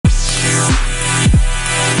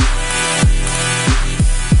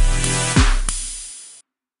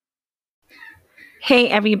Hey,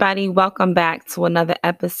 everybody, welcome back to another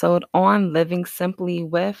episode on Living Simply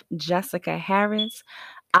with Jessica Harris.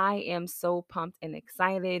 I am so pumped and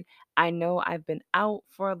excited. I know I've been out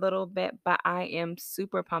for a little bit, but I am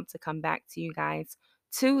super pumped to come back to you guys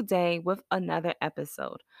today with another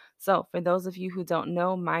episode. So, for those of you who don't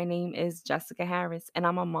know, my name is Jessica Harris, and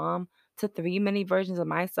I'm a mom to three mini versions of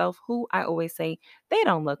myself who I always say they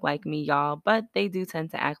don't look like me, y'all, but they do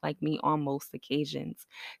tend to act like me on most occasions.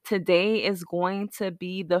 Today is going to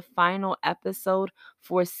be the final episode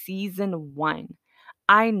for season one.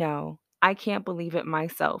 I know, I can't believe it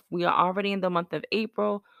myself. We are already in the month of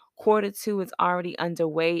April. Quarter two is already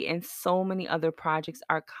underway, and so many other projects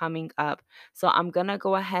are coming up. So, I'm going to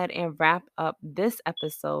go ahead and wrap up this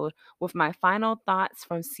episode with my final thoughts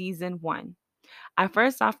from season one. I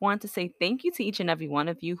first off want to say thank you to each and every one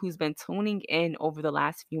of you who's been tuning in over the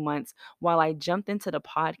last few months while I jumped into the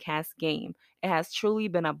podcast game. It has truly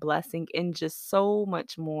been a blessing, and just so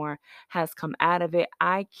much more has come out of it.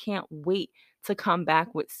 I can't wait to come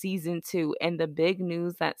back with season two, and the big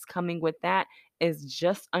news that's coming with that is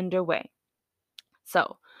just underway.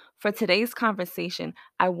 So, for today's conversation,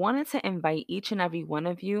 I wanted to invite each and every one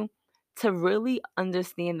of you to really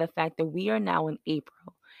understand the fact that we are now in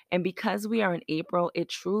April. And because we are in April, it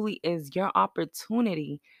truly is your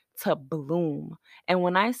opportunity to bloom. And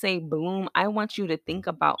when I say bloom, I want you to think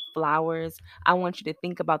about flowers. I want you to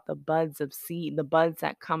think about the buds of seed, the buds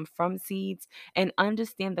that come from seeds, and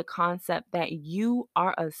understand the concept that you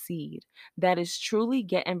are a seed that is truly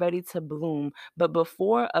getting ready to bloom. But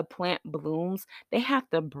before a plant blooms, they have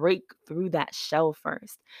to break through that shell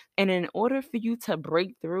first. And in order for you to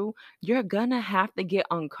break through, you're gonna have to get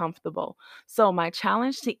uncomfortable. So, my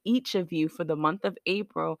challenge to each of you for the month of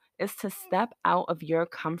April is to step out of your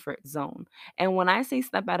comfort zone. And when I say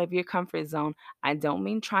step out of your comfort zone, I don't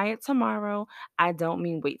mean try it tomorrow. I don't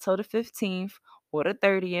mean wait till the 15th or the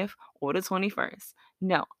 30th or the 21st.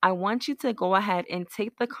 No, I want you to go ahead and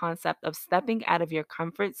take the concept of stepping out of your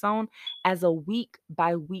comfort zone as a week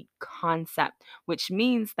by week concept, which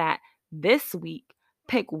means that this week,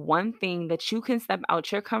 pick one thing that you can step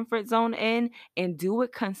out your comfort zone in and do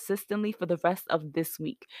it consistently for the rest of this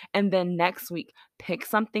week. And then next week, pick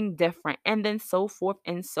something different, and then so forth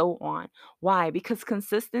and so on. Why? Because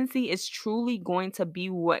consistency is truly going to be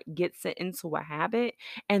what gets it into a habit.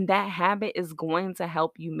 And that habit is going to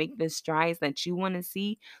help you make the strides that you want to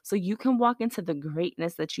see so you can walk into the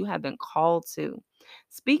greatness that you have been called to.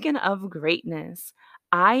 Speaking of greatness,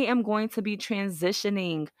 I am going to be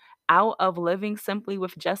transitioning out of Living Simply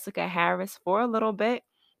with Jessica Harris for a little bit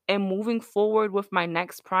and moving forward with my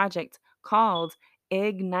next project called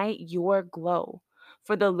Ignite Your Glow.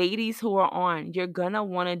 For the ladies who are on, you're gonna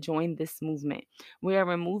want to join this movement. We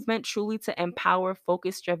are a movement truly to empower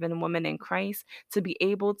focus driven women in Christ to be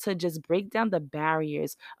able to just break down the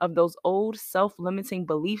barriers of those old self limiting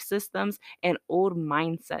belief systems and old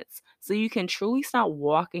mindsets so you can truly start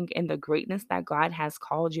walking in the greatness that God has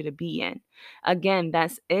called you to be in. Again,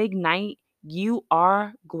 that's Ignite You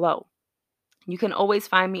Are Glow. You can always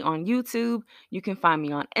find me on YouTube. You can find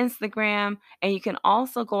me on Instagram. And you can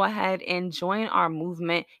also go ahead and join our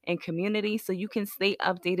movement and community so you can stay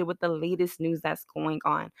updated with the latest news that's going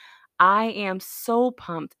on. I am so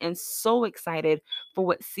pumped and so excited for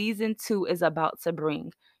what season two is about to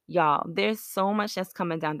bring. Y'all, there's so much that's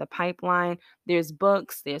coming down the pipeline. There's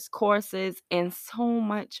books, there's courses, and so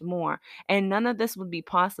much more. And none of this would be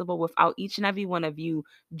possible without each and every one of you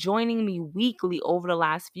joining me weekly over the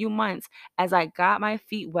last few months as I got my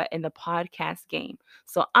feet wet in the podcast game.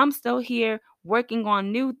 So I'm still here working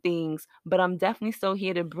on new things, but I'm definitely still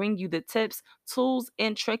here to bring you the tips, tools,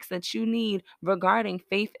 and tricks that you need regarding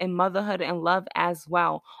faith and motherhood and love as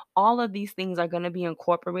well. All of these things are going to be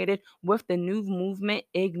incorporated with the new movement,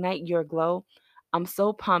 Ignite Your Glow. I'm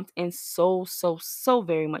so pumped and so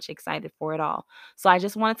very much excited for it all. So I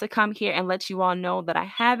just wanted to come here and let you all know that I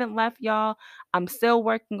haven't left y'all. I'm still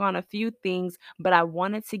working on a few things, but I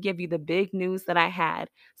wanted to give you the big news that I had.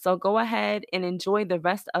 So go ahead and enjoy the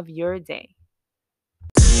rest of your day.